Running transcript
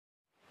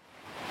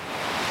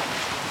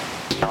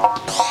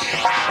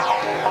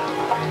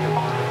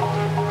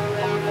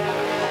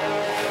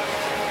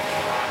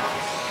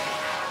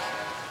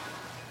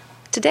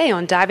Today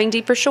on Diving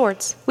Deeper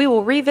Shorts, we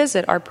will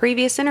revisit our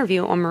previous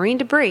interview on marine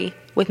debris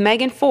with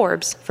Megan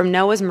Forbes from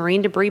NOAA's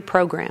Marine Debris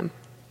Program.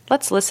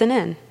 Let's listen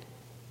in.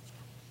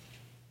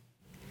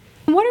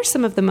 What are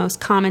some of the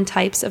most common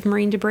types of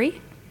marine debris?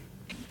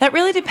 That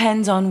really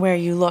depends on where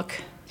you look.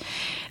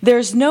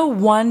 There's no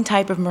one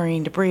type of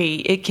marine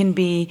debris. It can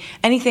be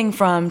anything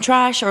from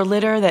trash or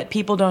litter that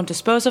people don't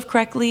dispose of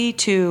correctly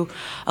to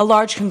a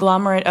large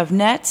conglomerate of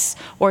nets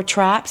or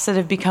traps that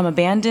have become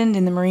abandoned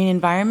in the marine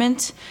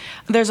environment.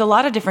 There's a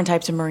lot of different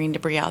types of marine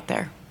debris out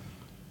there.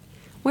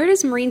 Where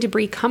does marine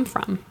debris come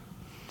from?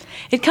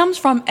 It comes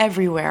from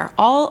everywhere,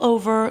 all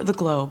over the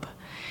globe.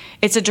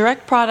 It's a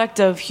direct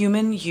product of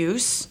human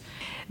use.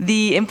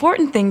 The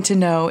important thing to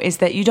know is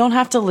that you don't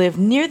have to live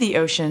near the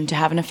ocean to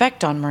have an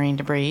effect on marine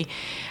debris.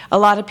 A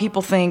lot of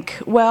people think,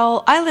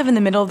 well, I live in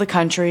the middle of the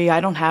country,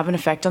 I don't have an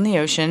effect on the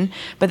ocean,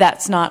 but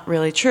that's not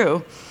really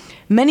true.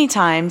 Many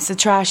times, the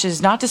trash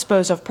is not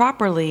disposed of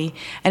properly,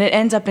 and it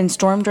ends up in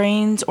storm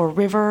drains or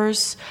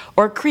rivers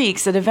or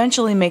creeks that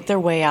eventually make their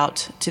way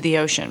out to the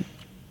ocean.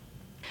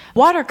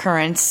 Water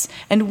currents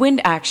and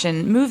wind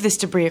action move this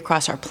debris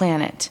across our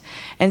planet,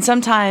 and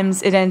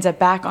sometimes it ends up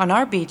back on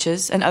our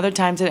beaches, and other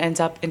times it ends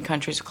up in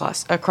countries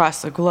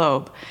across the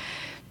globe.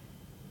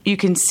 You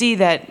can see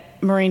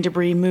that marine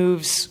debris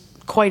moves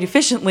quite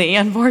efficiently,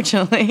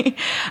 unfortunately.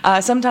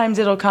 Sometimes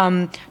it'll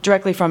come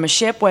directly from a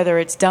ship, whether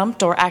it's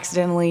dumped or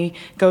accidentally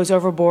goes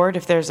overboard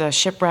if there's a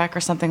shipwreck or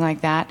something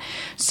like that.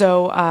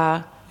 So,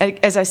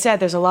 as I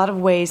said, there's a lot of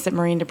ways that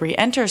marine debris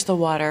enters the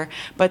water,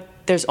 but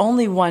there's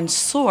only one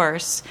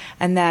source,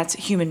 and that's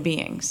human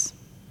beings.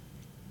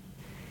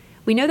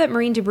 We know that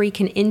marine debris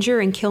can injure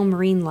and kill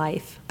marine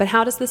life, but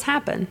how does this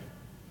happen?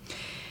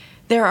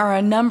 There are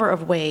a number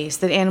of ways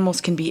that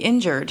animals can be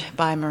injured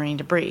by marine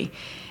debris.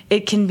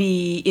 It can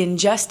be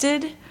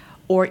ingested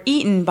or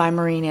eaten by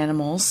marine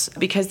animals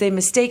because they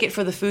mistake it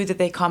for the food that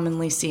they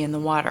commonly see in the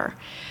water.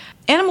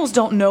 Animals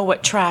don't know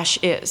what trash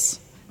is.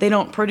 They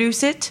don't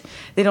produce it.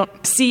 They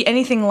don't see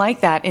anything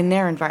like that in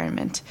their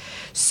environment.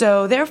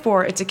 So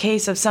therefore, it's a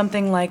case of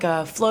something like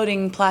a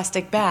floating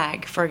plastic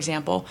bag, for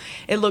example.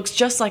 It looks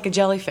just like a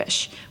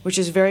jellyfish, which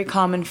is very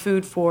common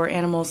food for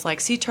animals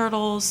like sea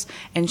turtles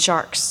and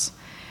sharks.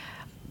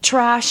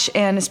 Trash,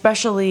 and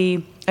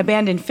especially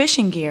abandoned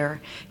fishing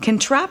gear, can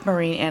trap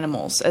marine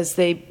animals as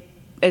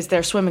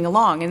they're swimming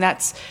along, and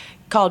that's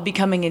called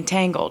becoming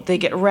entangled. They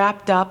get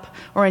wrapped up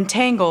or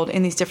entangled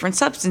in these different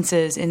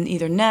substances in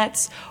either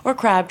nets or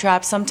crab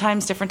traps,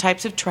 sometimes different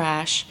types of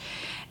trash.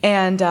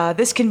 And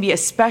this can be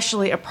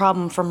especially a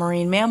problem for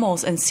marine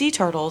mammals and sea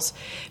turtles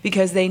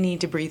because they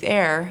need to breathe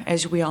air,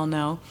 as we all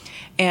know.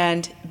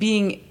 And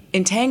being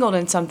entangled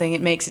in something,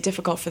 it makes it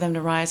difficult for them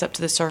to rise up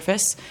to the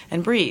surface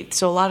and breathe.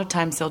 So a lot of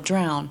times they'll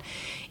drown.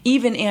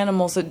 Even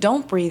animals that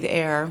don't breathe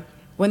air,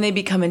 when they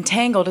become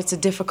entangled, it's a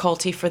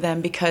difficulty for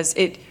them because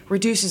it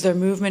reduces their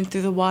movement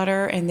through the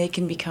water and they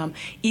can become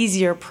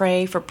easier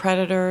prey for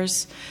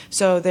predators.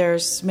 So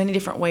there's many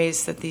different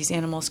ways that these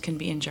animals can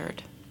be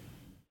injured.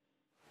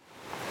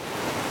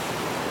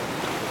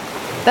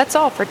 That's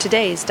all for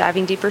today's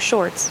Diving Deeper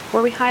Shorts,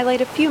 where we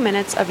highlight a few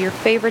minutes of your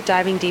favorite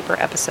Diving Deeper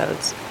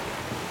episodes.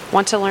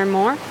 Want to learn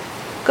more?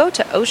 Go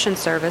to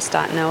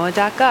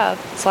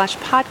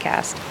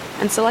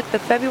oceanservice.noaa.gov/podcast and select the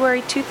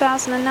February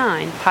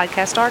 2009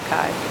 podcast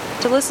archive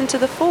to listen to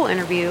the full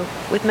interview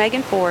with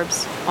Megan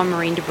Forbes on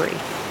marine debris.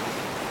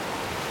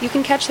 You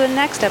can catch the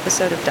next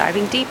episode of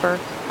Diving Deeper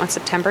on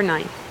September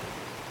 9th.